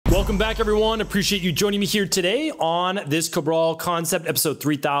Welcome back, everyone. Appreciate you joining me here today on this Cabral Concept, episode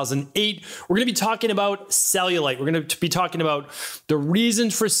 3008. We're going to be talking about cellulite. We're going to be talking about the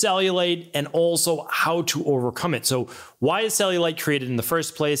reasons for cellulite and also how to overcome it. So why is cellulite created in the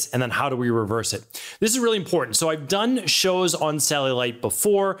first place? And then how do we reverse it? This is really important. So I've done shows on cellulite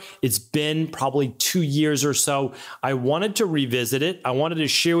before. It's been probably 2 years or so. I wanted to revisit it. I wanted to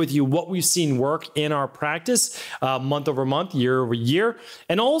share with you what we've seen work in our practice month over month, year over year,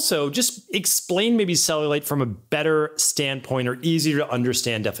 and also just explain maybe cellulite from a better standpoint or easier to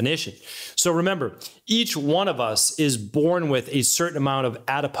understand definition. So remember, each one of us is born with a certain amount of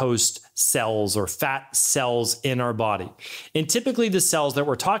adipose cells or fat cells in our body. And typically the cells that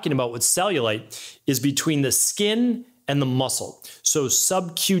we're talking about with cellulite is between the skin and the muscle. So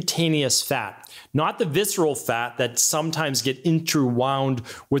subcutaneous fat, not the visceral fat that sometimes get interwound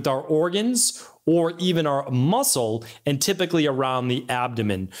with our organs or even our muscle and typically around the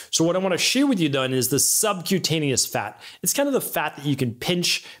abdomen. So what I want to share with you then is the subcutaneous fat. It's kind of the fat that you can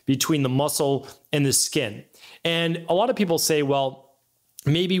pinch between the muscle and the skin. And a lot of people say, well,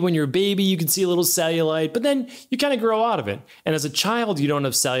 maybe when you're a baby, you can see a little cellulite, but then you kind of grow out of it. And as a child, you don't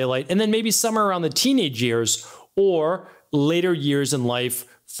have cellulite. And then maybe somewhere around the teenage years or later years in life,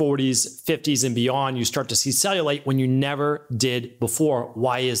 40s, 50s, and beyond, you start to see cellulite when you never did before.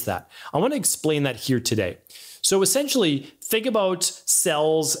 Why is that? I want to explain that here today. So essentially, think about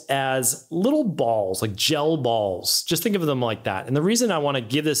cells as little balls, like gel balls. Just think of them like that. And the reason I want to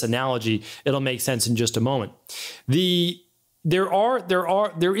give this analogy, it'll make sense in just a moment. There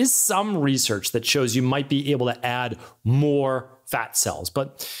is some research that shows you might be able to add more fat cells.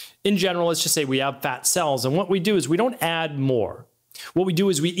 But in general, let's just say we have fat cells. And what we do is we don't add more. What we do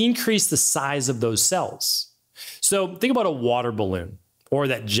is we increase the size of those cells. So think about a water balloon or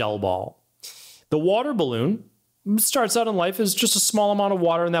that gel ball. The water balloon starts out in life as just a small amount of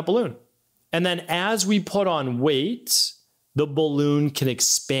water in that balloon. And then as we put on weight, the balloon can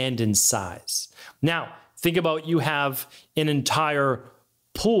expand in size. Now, think about you have an entire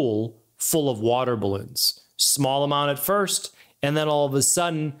pool full of water balloons. Small amount at first, and then all of a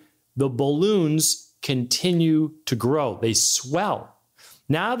sudden, the balloons continue to grow. They swell.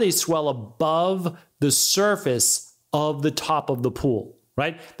 Now they swell above the surface of the top of the pool,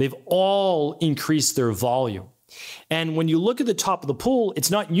 right? They've all increased their volume. And when you look at the top of the pool,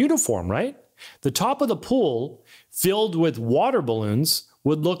 it's not uniform, right? The top of the pool filled with water balloons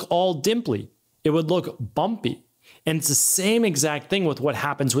would look all dimply. It would look bumpy. And it's the same exact thing with what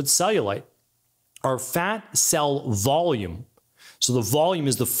happens with cellulite. Our fat cell volume, so the volume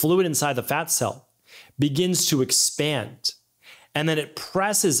is the fluid inside the fat cell, begins to expand. And then it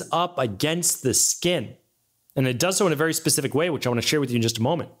presses up against the skin. And it does so in a very specific way, which I want to share with you in just a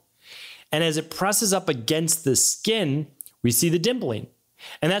moment. And as it presses up against the skin, we see the dimpling.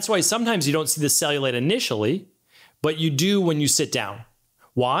 And that's why sometimes you don't see the cellulite initially, but you do when you sit down.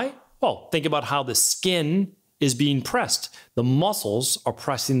 Why? Well, think about how the skin is being pressed. The muscles are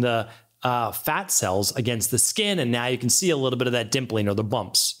pressing the fat cells against the skin, and now you can see a little bit of that dimpling or the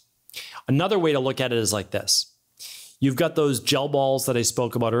bumps. Another way to look at it is like this. You've got those gel balls that I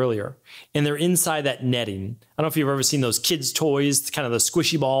spoke about earlier, and they're inside that netting. I don't know if you've ever seen those kids' toys, kind of the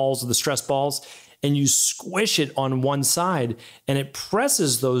squishy balls or the stress balls, and you squish it on one side, and it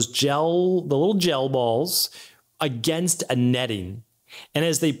presses the little gel balls against a netting. And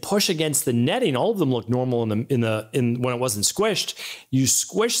as they push against the netting, all of them look normal when it wasn't squished. You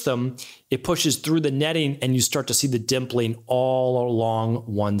squish them, it pushes through the netting, and you start to see the dimpling all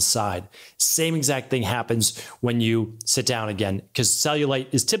along one side. Same exact thing happens when you sit down again, because cellulite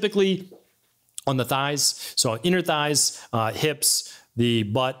is typically on the thighs, so inner thighs, hips, the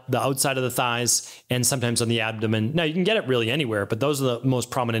butt, the outside of the thighs, and sometimes on the abdomen. Now, you can get it really anywhere, but those are the most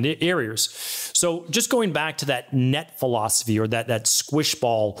prominent areas. So just going back to that net philosophy or that squish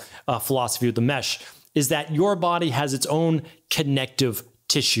ball philosophy with the mesh, is that your body has its own connective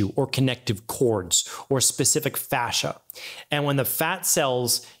tissue or connective cords or specific fascia. And when the fat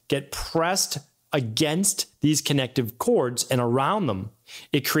cells get pressed against these connective cords and around them,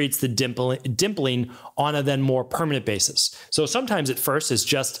 it creates the dimpling on a then more permanent basis. So sometimes at first it's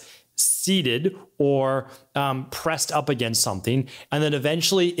just seated or pressed up against something, and then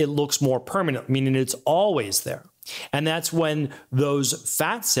eventually it looks more permanent, meaning it's always there. And that's when those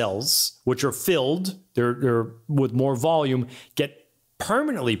fat cells, which are filled, they're with more volume, get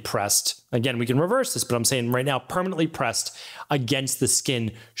permanently pressed. Again, we can reverse this, but I'm saying right now, permanently pressed against the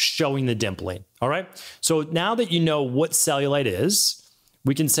skin, showing the dimpling. All right. So now that you know what cellulite is,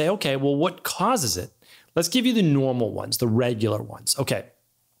 we can say, okay, well, what causes it? Let's give you the normal ones, the regular ones. Okay.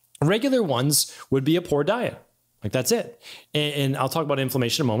 Regular ones would be a poor diet. Like that's it. And I'll talk about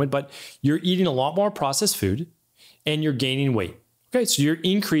inflammation in a moment, but you're eating a lot more processed food and you're gaining weight. Okay, so you're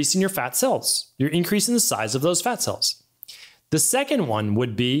increasing your fat cells. You're increasing the size of those fat cells. The second one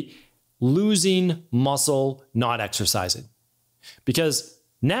would be losing muscle, not exercising. Because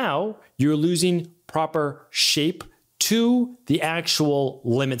now you're losing proper shape to the actual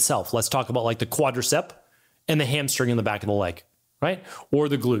limb itself. Let's talk about like the quadricep and the hamstring in the back of the leg, right? Or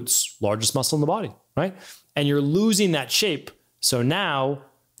the glutes, largest muscle in the body, right? And you're losing that shape. So now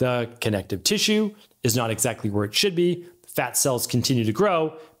the connective tissue is not exactly where it should be. Fat cells continue to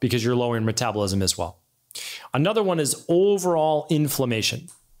grow because you're lowering metabolism as well. Another one is overall inflammation.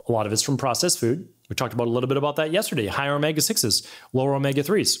 A lot of it's from processed food. We talked about a little bit about that yesterday. Higher omega-6s, lower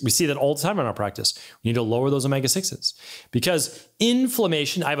omega-3s. We see that all the time in our practice. We need to lower those omega-6s because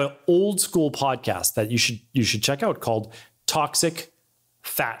inflammation, I have an old school podcast that you should check out called Toxic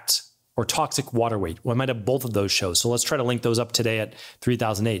Fat or Toxic Water Weight. Well, I might have both of those shows. So let's try to link those up today at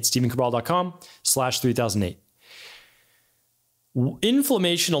 3008, stephencabral.com/3008.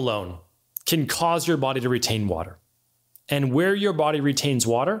 Inflammation alone can cause your body to retain water. And where your body retains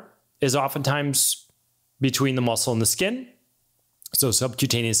water is oftentimes between the muscle and the skin. So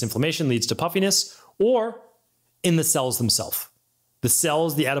subcutaneous inflammation leads to puffiness, or in the cells themselves. The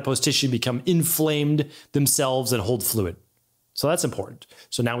cells, the adipose tissue, become inflamed themselves and hold fluid. So that's important.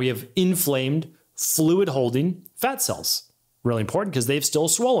 So now we have inflamed, fluid-holding fat cells. Really important because they've still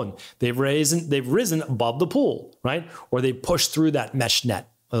swollen. They've risen above the pool, right? Or they push through that mesh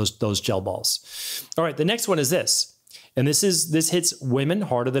net, those gel balls. All right, the next one is this. And this hits women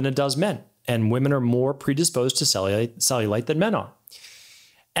harder than it does men. And women are more predisposed to cellulite than men are.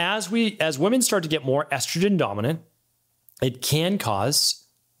 As women start to get more estrogen dominant, it can cause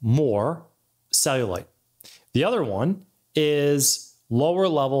more cellulite. The other one is lower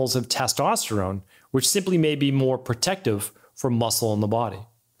levels of testosterone, which simply may be more protective for muscle in the body.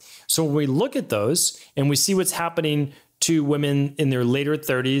 So when we look at those and we see what's happening to women in their later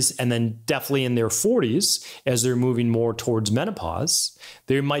 30s and then definitely in their 40s as they're moving more towards menopause,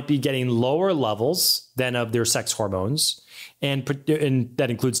 they might be getting lower levels than of their sex hormones, and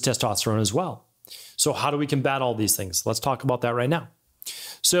that includes testosterone as well. So how do we combat all these things? Let's talk about that right now.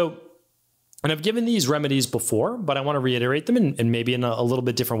 And I've given these remedies before, but I want to reiterate them and maybe in a little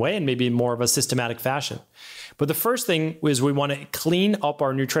bit different way and maybe in more of a systematic fashion. But the first thing is we want to clean up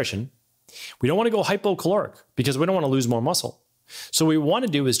our nutrition. We don't want to go hypocaloric because we don't want to lose more muscle. So what we want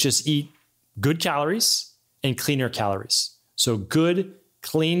to do is just eat good calories and cleaner calories. So good,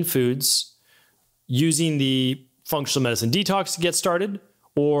 clean foods using the functional medicine detox to get started,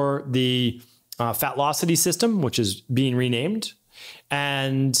 or the Fatlocity system, which is being renamed,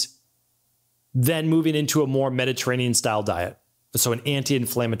 and then moving into a more Mediterranean style diet. So an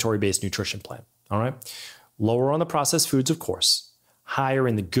anti-inflammatory based nutrition plan. All right. Lower on the processed foods, of course, higher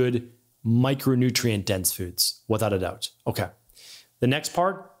in the good micronutrient dense foods, without a doubt. Okay. The next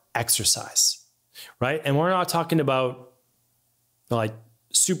part, exercise, right? And we're not talking about like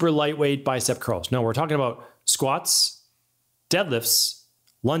super lightweight bicep curls. No, we're talking about squats, deadlifts,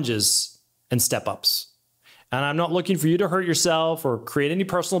 lunges, and step ups. And I'm not looking for you to hurt yourself or create any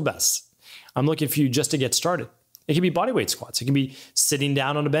personal bests. I'm looking for you just to get started. It can be bodyweight squats. It can be sitting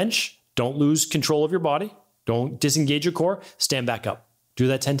down on a bench. Don't lose control of your body. Don't disengage your core. Stand back up. Do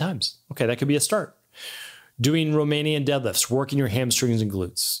that 10 times. Okay, that could be a start. Doing Romanian deadlifts, working your hamstrings and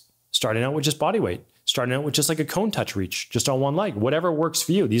glutes. Starting out with just body weight. Starting out with just like a cone touch reach, just on one leg. Whatever works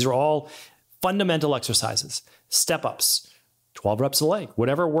for you. These are all fundamental exercises. Step ups, 12 reps a leg.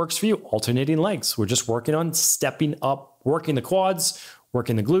 Whatever works for you. Alternating legs. We're just working on stepping up, working the quads,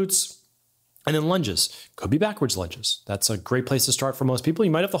 working the glutes. And then lunges. Could be backwards lunges. That's a great place to start for most people. You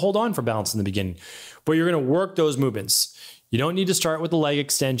might have to hold on for balance in the beginning, but you're going to work those movements. You don't need to start with the leg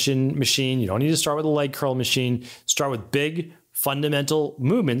extension machine. You don't need to start with a leg curl machine. Start with big fundamental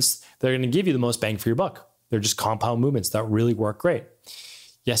movements that are going to give you the most bang for your buck. They're just compound movements that really work great.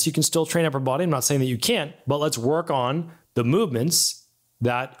 Yes, you can still train upper body. I'm not saying that you can't, but let's work on the movements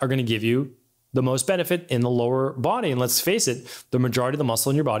that are going to give you the most benefit in the lower body. And let's face it, the majority of the muscle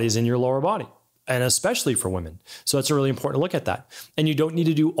in your body is in your lower body, and especially for women. So it's really important to look at that. And you don't need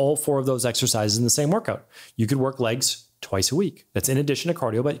to do all 4 of those exercises in the same workout. You could work legs twice a week. That's in addition to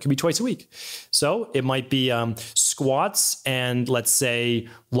cardio, but it could be twice a week. So it might be squats and let's say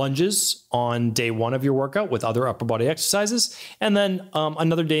lunges on day 1 of your workout with other upper body exercises. And then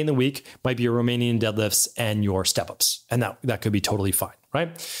another day in the week might be your Romanian deadlifts and your step-ups. And that could be totally fine,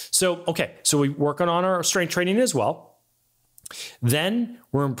 right? So, okay, so we work on our strength training as well. Then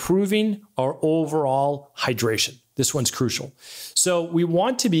we're improving our overall hydration. This one's crucial. So we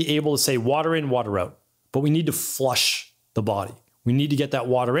want to be able to say water in, water out. but we need to flush the body. We need to get that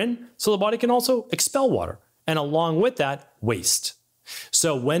water in so the body can also expel water. And along with that, waste.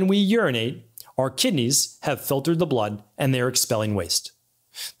 So when we urinate, our kidneys have filtered the blood and they're expelling waste.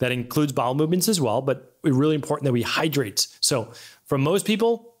 That includes bowel movements as well, but it's really important that we hydrate. So for most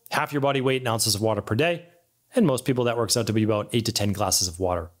people, half your body weight in ounces of water per day. And most people, that works out to be about 8 to 10 glasses of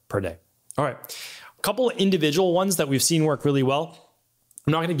water per day. All right, a couple of individual ones that we've seen work really well.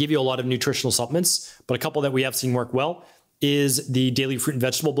 I'm not going to give you a lot of nutritional supplements, but a couple that we have seen work well is the daily fruit and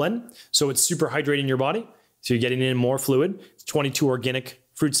vegetable blend. So it's super hydrating your body. So you're getting in more fluid. It's 22 organic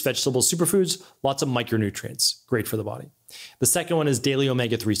fruits, vegetables, superfoods, lots of micronutrients, great for the body. The second one is daily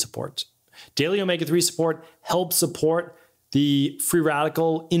omega-3 support. Daily omega-3 support helps support the free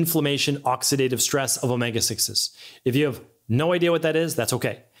radical inflammation, oxidative stress of omega-6s. If you have no idea what that is, that's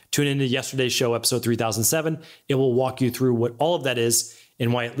okay. Tune into yesterday's show, episode 3007. It will walk you through what all of that is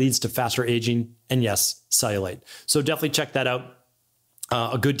and why it leads to faster aging and, yes, cellulite. So definitely check that out.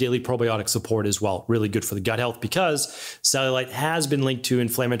 A good daily probiotic support as well. Really good for the gut health because cellulite has been linked to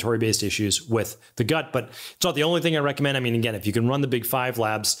inflammatory-based issues with the gut, but it's not the only thing I recommend. I mean, again, if you can run the big 5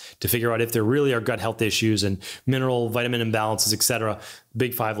 labs to figure out if there really are gut health issues and mineral, vitamin imbalances, etc.,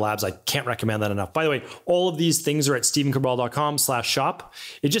 big 5 labs, I can't recommend that enough. By the way, all of these things are at stephencabral.com/shop.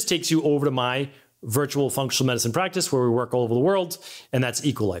 It just takes you over to my virtual functional medicine practice where we work all over the world, and that's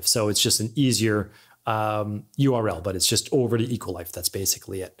EcoLife. So it's just an easier URL, but it's just over to EcoLife. That's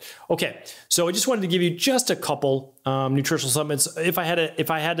basically it. Okay, so I just wanted to give you just a couple nutritional supplements. If I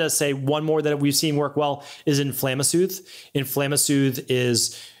had to say one more that we've seen work well is Inflammasoothe. Inflammasoothe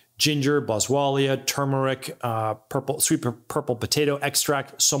is ginger, boswellia, turmeric, sweet purple potato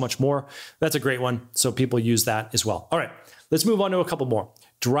extract, so much more. That's a great one. So people use that as well. All right, let's move on to a couple more.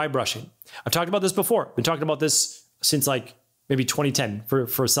 Dry brushing. I've talked about this before. Been talking about this since like maybe 2010 for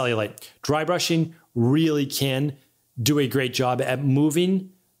cellulite. Dry brushing really can do a great job at moving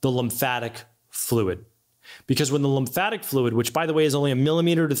the lymphatic fluid. Because when the lymphatic fluid, which by the way is only 1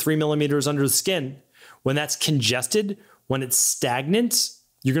 millimeter to 3 millimeters under the skin, when that's congested, when it's stagnant,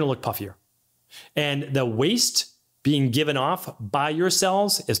 you're going to look puffier. And the waste being given off by your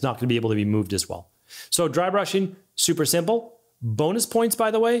cells is not going to be able to be moved as well. So dry brushing, super simple. Bonus points,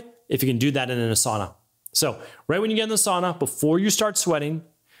 by the way, if you can do that in a sauna. So right when you get in the sauna, before you start sweating,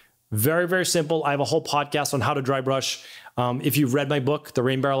 very, very simple. I have a whole podcast on how to dry brush. If you've read my book, The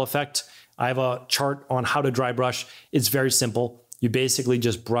Rain Barrel Effect, I have a chart on how to dry brush. It's very simple. You basically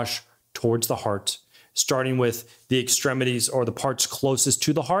just brush towards the heart, starting with the extremities or the parts closest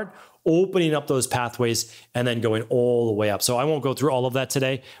to the heart, opening up those pathways and then going all the way up. So I won't go through all of that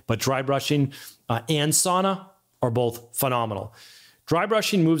today, but dry brushing and sauna are both phenomenal. Dry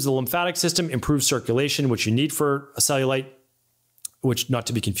brushing moves the lymphatic system, improves circulation, which you need for a cellulite, which not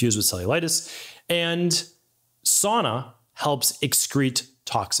to be confused with cellulitis. And sauna helps excrete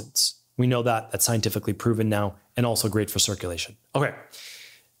toxins. We know that. That's scientifically proven now and also great for circulation. Okay.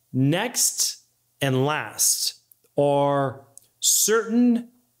 Next and last are certain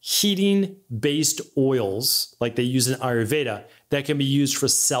heating-based oils like they use in Ayurveda that can be used for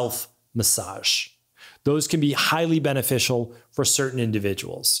self-massage. Those can be highly beneficial for certain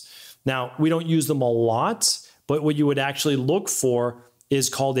individuals. Now, we don't use them a lot, but what you would actually look for is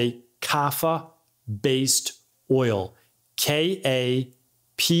called a kapha-based oil, K-A-P-H-A.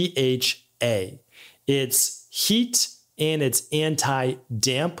 It's heat and it's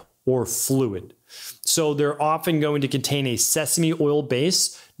anti-damp or fluid. So they're often going to contain a sesame oil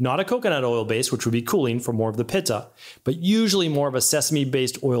base, not a coconut oil base, which would be cooling for more of the pitta, but usually more of a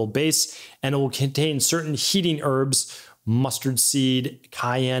sesame-based oil base, and it will contain certain heating herbs, mustard seed,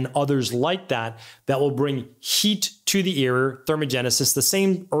 cayenne, others like that, that will bring heat to the ear, thermogenesis, the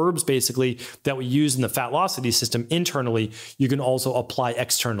same herbs basically that we use in the fat velocity system internally, you can also apply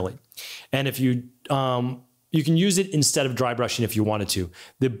externally. And if you can use it instead of dry brushing if you wanted to.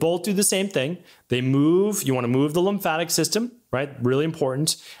 They both do the same thing. They move, you want to move the lymphatic system, right? Really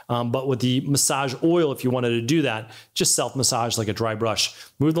important. But with the massage oil, if you wanted to do that, just self-massage like a dry brush.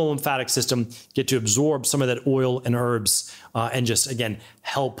 Move the lymphatic system, get to absorb some of that oil and herbs, and just, again,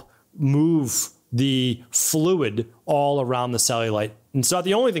 help move the fluid all around the cellulite. And it's not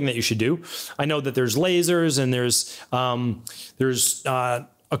the only thing that you should do. I know that there's lasers and there's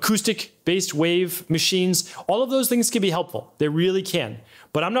acoustic-based wave machines. All of those things can be helpful. They really can.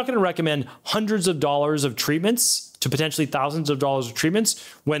 But I'm not going to recommend hundreds of dollars of treatments to potentially thousands of dollars of treatments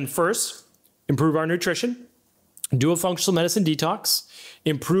when first, improve our nutrition, do a functional medicine detox,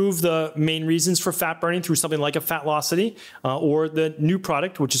 improve the main reasons for fat burning through something like a fat velocity or the new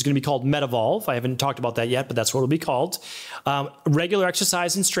product, which is going to be called MetaVolve. I haven't talked about that yet, but that's what it'll be called. Regular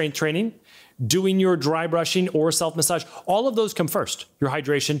exercise and strength training, doing your dry brushing or self-massage, all of those come first. Your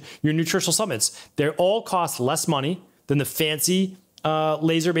hydration, your nutritional supplements, they all cost less money than the fancy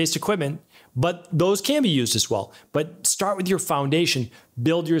laser-based equipment, but those can be used as well. But start with your foundation,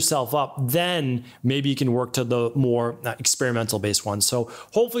 build yourself up, then maybe you can work to the more experimental-based ones. So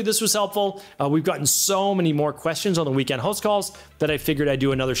hopefully this was helpful. We've gotten so many more questions on the weekend host calls that I figured I'd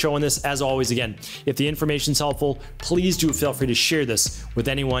do another show on this. As always, again, if the information's helpful, please do feel free to share this with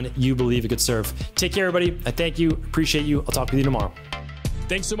anyone you believe it could serve. Take care, everybody. I thank you, appreciate you. I'll talk with you tomorrow.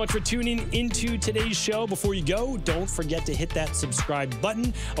 Thanks so much for tuning into today's show. Before you go, don't forget to hit that subscribe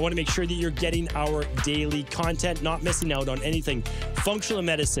button. I want to make sure that you're getting our daily content, not missing out on anything. Functional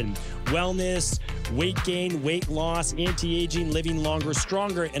medicine, wellness, weight gain, weight loss, anti-aging, living longer,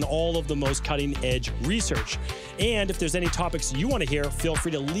 stronger, and all of the most cutting-edge research. And if there's any topics you want to hear, feel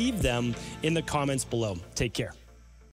free to leave them in the comments below. Take care.